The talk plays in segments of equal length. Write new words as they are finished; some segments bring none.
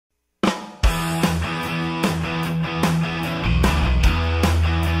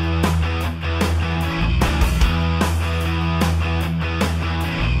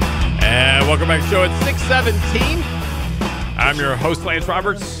Show at 6:17. I'm your host, Lance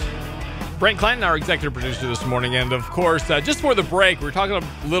Roberts. Brent Clanton, our executive producer this morning. And, of course, just for the break, we're talking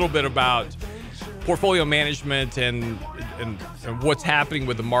a little bit about portfolio management and what's happening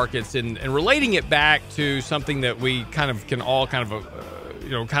with the markets and relating it back to something that we kind of can all kind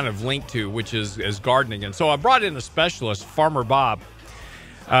of link to, which is gardening. And so I brought in a specialist, Farmer Bob.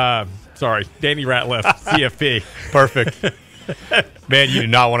 Danny Ratliff, CFP. Perfect. Man, you do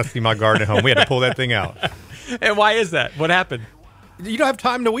not want to see my garden at home. We had to pull that thing out. And why is that? What happened? You don't have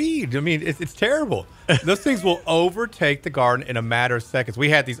time to weed. I mean, it's terrible. Those things will overtake the garden in a matter of seconds. We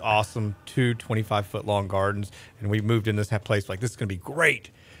had these awesome 25-foot long gardens, and we moved in this place like, this is going to be great.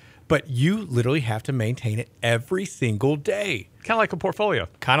 But you literally have to maintain it every single day. Kind of like a portfolio.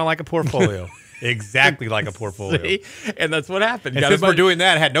 Exactly like a portfolio. See? And that's what happened. And since we're doing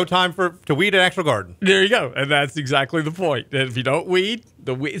that, I had no time to weed an actual garden. There you go. And that's exactly the point. And if you don't weed,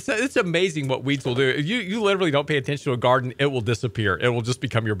 it's amazing what weeds will do. If you literally don't pay attention to a garden, it will disappear. It will just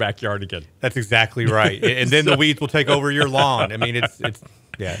become your backyard again. That's exactly right. And then the weeds will take over your lawn. I mean, it's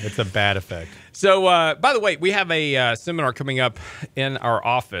a bad effect. So, by the way, we have a seminar coming up in our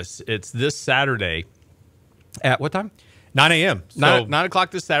office. It's this Saturday. At what time? 9 a.m. So 9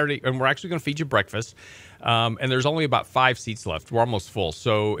 o'clock this Saturday, and we're actually going to feed you breakfast. And there's only about 5 seats left. We're almost full.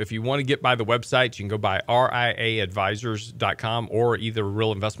 So if you want to get by the website, you can go by RIAadvisors.com or either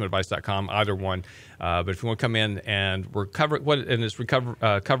realinvestmentadvice.com, either one. But if you want to come in, and we're covering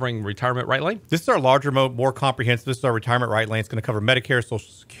covering retirement right lane. This is our larger, more comprehensive. This is our retirement right lane. It's going to cover Medicare,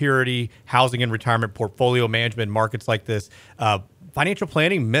 Social Security, housing and retirement, portfolio management, markets like this. Financial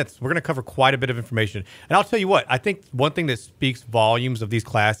planning myths. We're going to cover quite a bit of information. And I'll tell you what, I think one thing that speaks volumes of these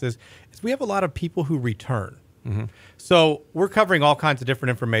classes is we have a lot of people who return. Mm-hmm. So we're covering all kinds of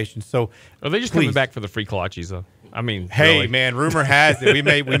different information. So are they just coming back for the free kolaches, though? I mean, hey, really. Man, rumor has it we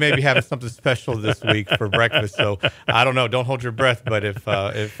may be having something special this week for breakfast. So I don't know. Don't hold your breath. But if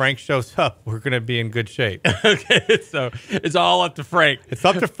Frank shows up, we're going to be in good shape. Okay, so it's all up to Frank. It's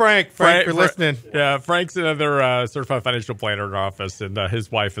up to Frank. Frank, for listening. Yeah, Frank's another certified financial planner in our office, and his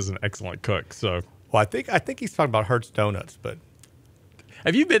wife is an excellent cook. So, well, I think he's talking about Hertz Donuts. But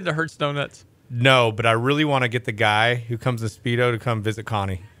have you been to Hertz Donuts? No, but I really want to get the guy who comes in Speedo to come visit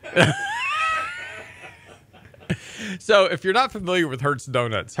Connie. So if you're not familiar with Hertz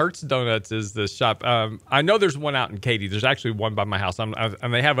Donuts is this shop. I know there's one out in Katy. There's actually one by my house.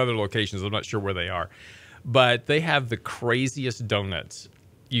 And they have other locations. I'm not sure where they are. But they have the craziest donuts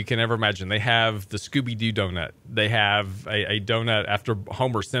you can ever imagine. They have the Scooby-Doo donut. They have a donut after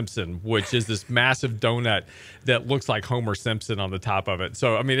Homer Simpson, which is this massive donut that looks like Homer Simpson on the top of it.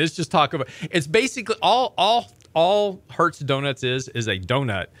 So, I mean, it's just it's basically all Hertz Donuts is a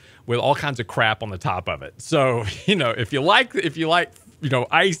donut with all kinds of crap on the top of it. So, if you like,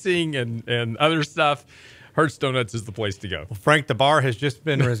 icing and other stuff, Hertz Donuts is the place to go. Well, Frank, the bar has just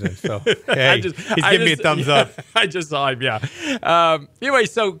been risen, so hey, he's giving me a thumbs up. I just saw him, yeah. Anyway,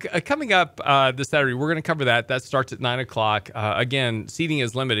 so coming up this Saturday, we're going to cover that. That starts at 9 o'clock. Again, seating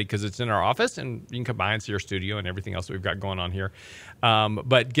is limited because it's in our office, and you can come by and see our studio and everything else that we've got going on here.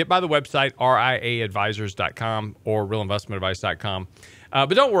 But get by the website, RIAadvisors.com or realinvestmentadvice.com.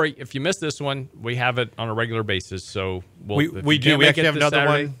 But don't worry, if you miss this one, we have it on a regular basis. So we do. We actually have another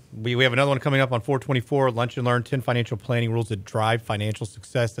one. We have another one coming up on 4/24. Lunch and Learn: 10 Financial Planning Rules that Drive Financial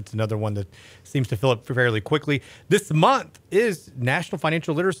Success. That's another one that seems to fill up fairly quickly. This month is National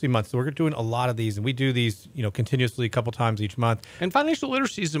Financial Literacy Month, so we're doing a lot of these, and we do these, continuously a couple times each month. And financial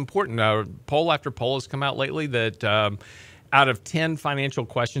literacy is important. Poll after poll has come out lately that out of 10 financial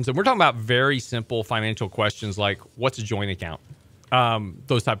questions, and we're talking about very simple financial questions like what's a joint account.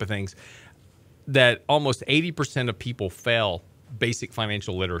 Those type of things, that almost 80% of people fail basic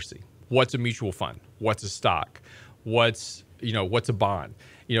financial literacy. What's a mutual fund? What's a stock? What's a bond?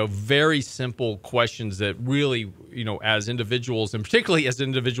 Very simple questions that really, as individuals, and particularly as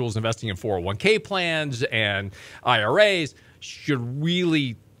individuals investing in 401k plans and IRAs, should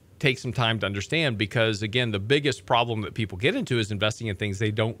really take some time to understand, because, again, the biggest problem that people get into is investing in things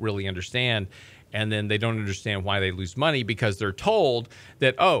they don't really understand. And then they don't understand why they lose money, because they're told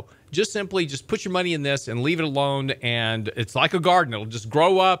that, just put your money in this and leave it alone, and it's like a garden. It'll just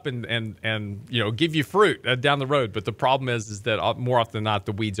grow up and give you fruit down the road. But the problem is that more often than not,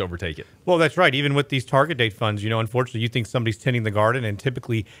 the weeds overtake it. Well, that's right. Even with these target date funds, unfortunately, you think somebody's tending the garden, and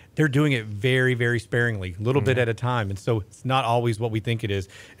typically they're doing it very, very sparingly, a little bit at a time. And so it's not always what we think it is.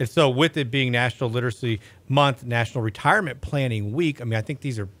 And so with it being National Literacy Month, National Retirement Planning Week, I think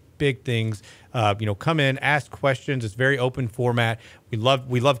these are big things. Come in, ask questions. It's very open format. We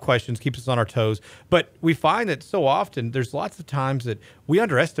love questions, keeps us on our toes. But we find that so often there's lots of times that we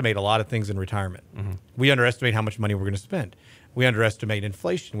underestimate a lot of things in retirement. Mm-hmm. We underestimate how much money we're going to spend. We underestimate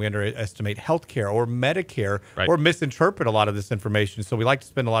inflation. We underestimate healthcare or Medicare, or misinterpret a lot of this information. So we like to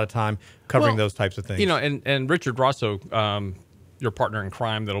spend a lot of time covering those types of things. And Richard Rosso, your partner in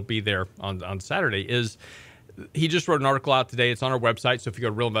crime that'll be there on Saturday, he just wrote an article out today. It's on our website. So if you go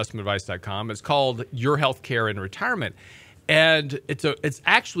to realinvestmentadvice.com, it's called Your Healthcare in Retirement. And it's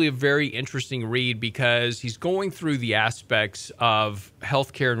actually a very interesting read because he's going through the aspects of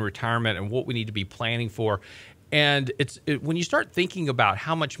healthcare and retirement and what we need to be planning for. And when you start thinking about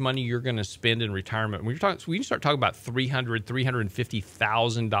how much money you're going to spend in retirement, when you start talking about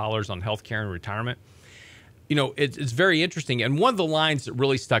 $350,000 on healthcare and retirement, it's very interesting. And one of the lines that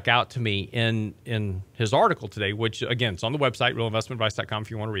really stuck out to me in his article today, which again, it's on the website, realinvestmentadvice.com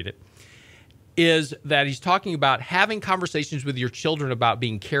if you want to read it, is that he's talking about having conversations with your children about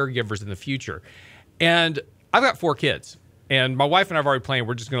being caregivers in the future. And I've got 4 kids. And my wife and I have already planned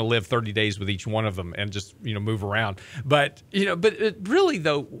we're just going to live 30 days with each one of them and just, move around. But really,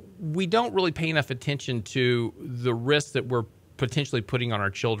 though, we don't really pay enough attention to the risks that we're potentially putting on our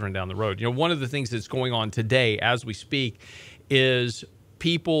children down the road. One of the things that's going on today as we speak is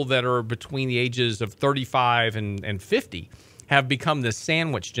people that are between the ages of 35 and 50 have become this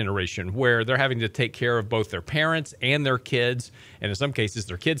sandwich generation where they're having to take care of both their parents and their kids, and in some cases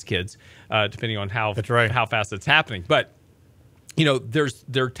their kids' depending on how fast it's happening. But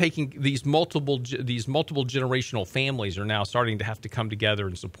they're taking these multiple generational families are now starting to have to come together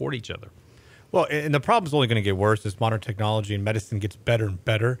and support each other. Well, and the problem's only going to get worse as modern technology and medicine gets better and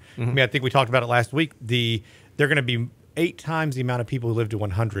better. Mm-hmm. I mean, I think we talked about it last week. They're going to be 8 times the amount of people who live to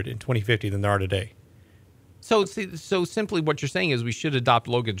 100 in 2050 than there are today. So simply what you're saying is we should adopt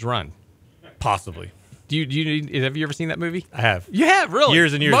Logan's Run. Possibly. Have you ever seen that movie? I have. You have, really?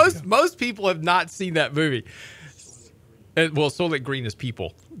 Years and years ago. Most people have not seen that movie. Well, Soylent Green is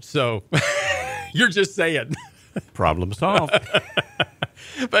people. So you're just saying. Problem solved.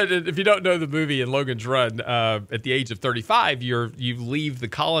 But if you don't know the movie in Logan's Run, at the age of 35, you leave the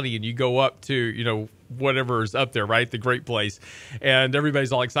colony and you go up to, whatever's up there, right? The Great Place. And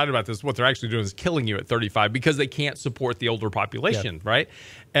everybody's all excited about this. What they're actually doing is killing you at 35 because they can't support the older population, right?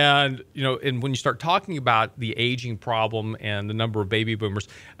 And, and when you start talking about the aging problem and the number of baby boomers,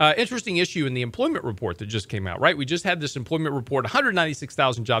 interesting issue in the employment report that just came out, right? We just had this employment report,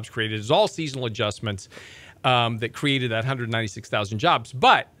 196,000 jobs created. It's all seasonal adjustments that created that 196,000 jobs.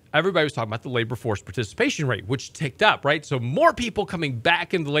 But everybody was talking about the labor force participation rate, which ticked up, right? So more people coming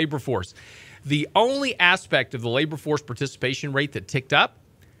back into the labor force. The only aspect of the labor force participation rate that ticked up,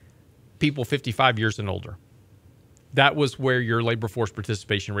 people 55 years and older. That was where your labor force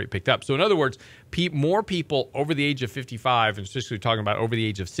participation rate picked up. So in other words, more people over the age of 55, and especially talking about over the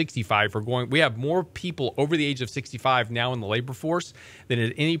age of 65, we have more people over the age of 65 now in the labor force than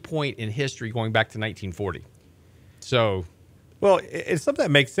at any point in history going back to 1940. So... Well, it's something that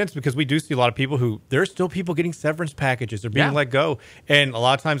makes sense because we do see a lot of people there's still people getting severance packages. They're being let go. And a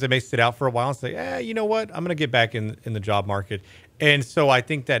lot of times they may sit out for a while and say, you know what? I'm going to get back in the job market. And so I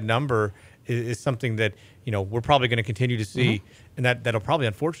think that number is something that, we're probably going to continue to see. Mm-hmm. And that'll probably,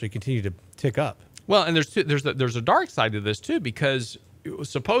 unfortunately, continue to tick up. Well, and there's a dark side to this, too, because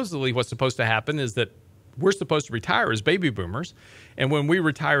supposedly what's supposed to happen is that we're supposed to retire as baby boomers. And when we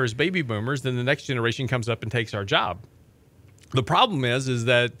retire as baby boomers, then the next generation comes up and takes our job. The problem is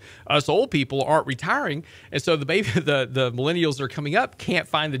that us old people aren't retiring, and so the millennials that are coming up can't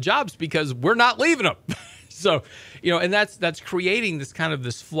find the jobs because we're not leaving them. So, and that's creating this kind of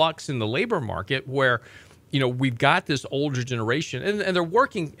this flux in the labor market where, we've got this older generation, and they're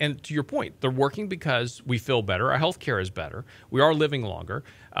working. And to your point, they're working because we feel better. Our healthcare is better. We are living longer.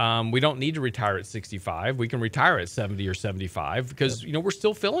 We don't need to retire at 65. We can retire at 70 or 75 because we're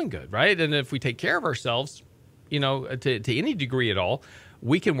still feeling good, right? And if we take care of ourselves, to any degree at all,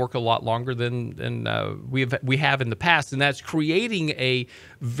 we can work a lot longer than we have in the past. And that's creating a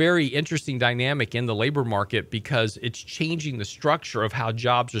very interesting dynamic in the labor market because it's changing the structure of how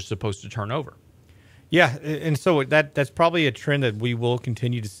jobs are supposed to turn over. Yeah, and so that's probably a trend that we will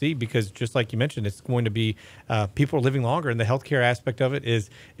continue to see because just like you mentioned, it's going to be people are living longer and the healthcare aspect of it is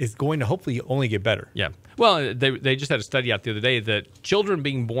going to hopefully only get better. Yeah. Well, they just had a study out the other day that children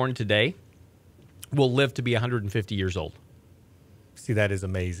being born today will live to be 150 years old. See, that is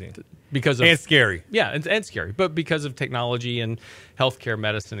amazing. And scary. Yeah, and scary, but because of technology and healthcare,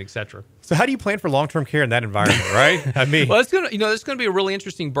 medicine, etc. So how do you plan for long-term care in that environment, right? I mean, well, it's going to be a really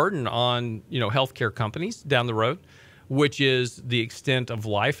interesting burden on, healthcare companies down the road which is the extent of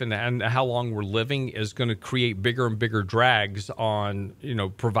life and how long we're living, is going to create bigger and bigger drags on,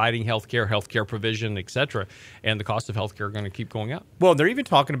 providing healthcare provision, et cetera. And the cost of healthcare are going to keep going up. Well, they're even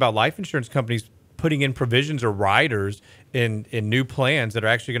talking about life insurance companies putting in provisions or riders in new plans that are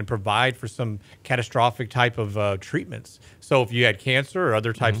actually going to provide for some catastrophic type of treatments. So if you had cancer or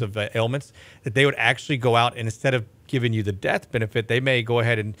other types of ailments, that they would actually go out and instead of giving you the death benefit, they may go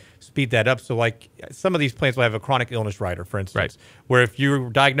ahead and speed that up. So like some of these plans will have a chronic illness rider, for instance, where if you're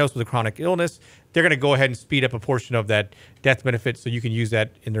diagnosed with a chronic illness, they're going to go ahead and speed up a portion of that death benefit so you can use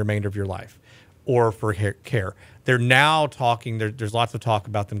that in the remainder of your life or for care. They're now talking, there's lots of talk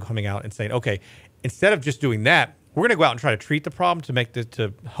about them coming out and saying, okay, instead of just doing that, we're going to go out and try to treat the problem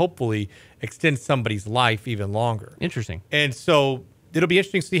to hopefully extend somebody's life even longer. Interesting. And so it'll be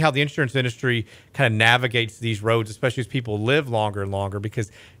interesting to see how the insurance industry kind of navigates these roads, especially as people live longer and longer,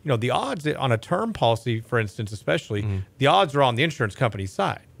 because, the odds on a term policy, for instance, especially, the odds are on the insurance company's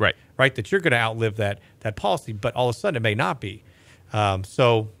side. Right, that you're going to outlive that policy, but all of a sudden it may not be.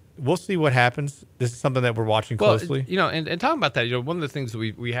 So we'll see what happens. This is something that we're watching closely. And talking about that, one of the things that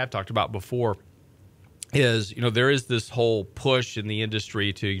we have talked about before is, there is this whole push in the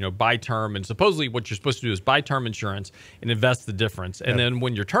industry to, buy term, and supposedly what you're supposed to do is buy term insurance and invest the difference. And then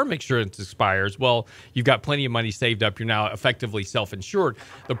when your term insurance expires, well, you've got plenty of money saved up. You're now effectively self-insured.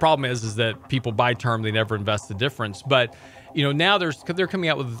 The problem is that people buy term, they never invest the difference. But now they're coming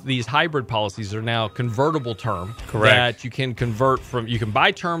out with these hybrid policies that are now convertible term. Correct. That you can convert from. You can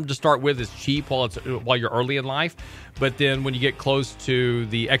buy term to start with. It's cheap while you're early in life, but then when you get close to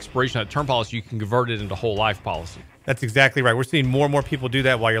the expiration of that term policy, you can convert it into whole life policy. That's exactly right. We're seeing more and more people do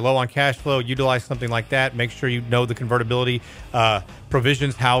that while you're low on cash flow. Utilize something like that. Make sure you know the convertibility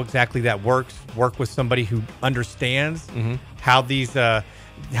provisions, how exactly that works. Work with somebody who understands how to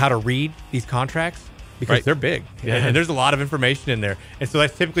read these contracts. Because they're big, and there's a lot of information in there. And so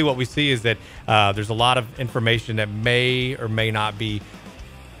that's typically what we see is that there's a lot of information that may or may not be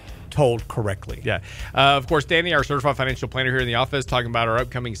told correctly. Of course, Danny, our certified financial planner here in the office, talking about our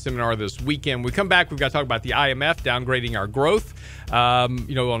upcoming seminar this weekend. We come back, we've got to talk about the IMF downgrading our growth. On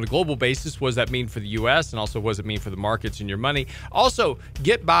a global basis, what does that mean for the U.S. and also what does it mean for the markets and your money? Also,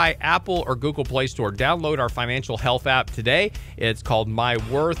 get by Apple or Google Play Store. Download our financial health app today. It's called My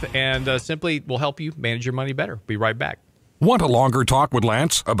Worth, and simply will help you manage your money better. Be right back. Want a longer talk with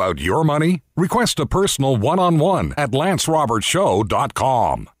Lance about your money? Request a personal one-on-one at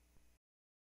lancerobertshow.com.